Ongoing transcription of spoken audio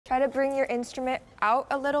Try to bring your instrument out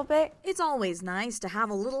a little bit. It's always nice to have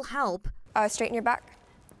a little help. Straighten your back.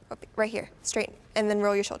 Right here, straighten, and then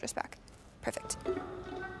roll your shoulders back. Perfect.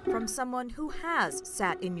 From someone who has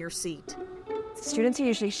sat in your seat. Students are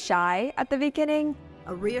usually shy at the beginning.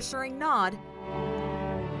 A reassuring nod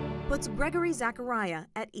puts Gregory Zachariah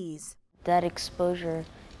at ease. That exposure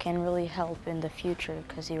can really help in the future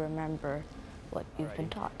because you remember what you've been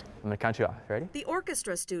taught. I'm gonna count you off. Ready? The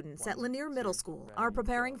orchestra students at Lanier Middle School are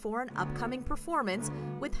preparing for an upcoming performance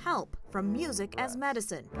with help from Music as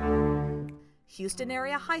Medicine. Houston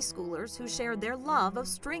area high schoolers who shared their love of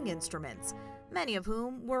string instruments, many of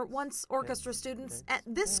whom were once orchestra students at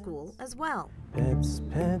this school as well.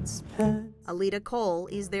 Alita Cole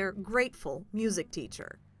is their grateful music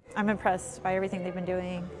teacher. I'm impressed by everything they've been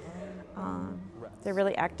doing. They're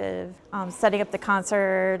really active, setting up the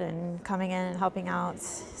concert and coming in and helping out.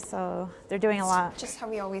 So they're doing a lot. Just how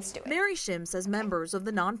we always do it. Mary Shim says members of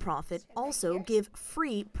the nonprofit also give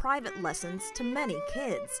free private lessons to many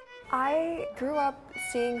kids. I grew up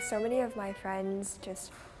seeing so many of my friends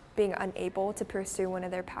just being unable to pursue one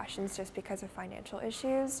of their passions just because of financial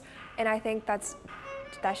issues. And I think that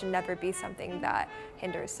should never be something that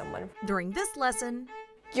hinders someone. During this lesson,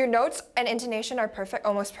 your notes and intonation are perfect,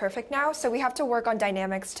 almost perfect now, so we have to work on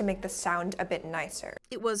dynamics to make the sound a bit nicer.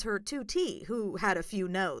 It was her tutee who had a few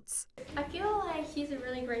notes. I feel like she's a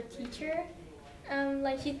really great teacher.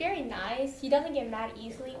 She's very nice. She doesn't get mad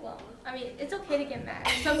easily. Well, I mean, it's okay to get mad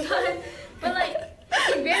sometimes, but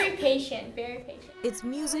she's very patient, very patient. It's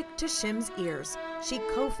music to Shim's ears. She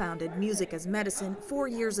co-founded Music as Medicine 4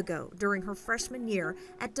 years ago during her freshman year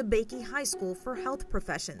at DeBakey High School for Health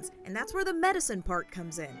Professions, and that's where the medicine part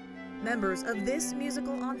comes in. Members of this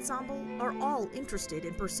musical ensemble are all interested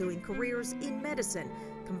in pursuing careers in medicine,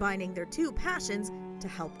 combining their two passions to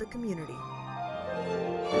help the community.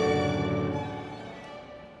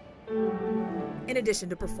 In addition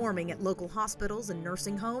to performing at local hospitals and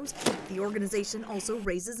nursing homes, the organization also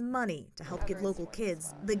raises money to help give local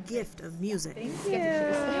kids the gift of music. Thank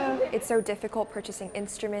you. It's so difficult purchasing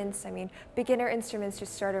instruments. I mean, beginner instruments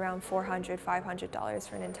just start around $400, $500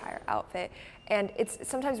 for an entire outfit. And it's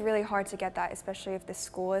sometimes really hard to get that, especially if the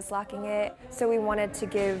school is lacking it. So we wanted to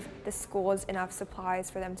give the schools enough supplies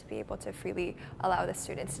for them to be able to freely allow the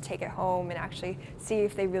students to take it home and actually see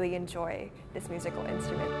if they really enjoy this musical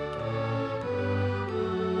instrument.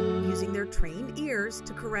 Using their trained ears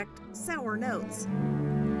to correct sour notes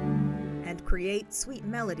and create sweet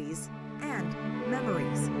melodies and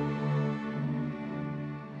memories.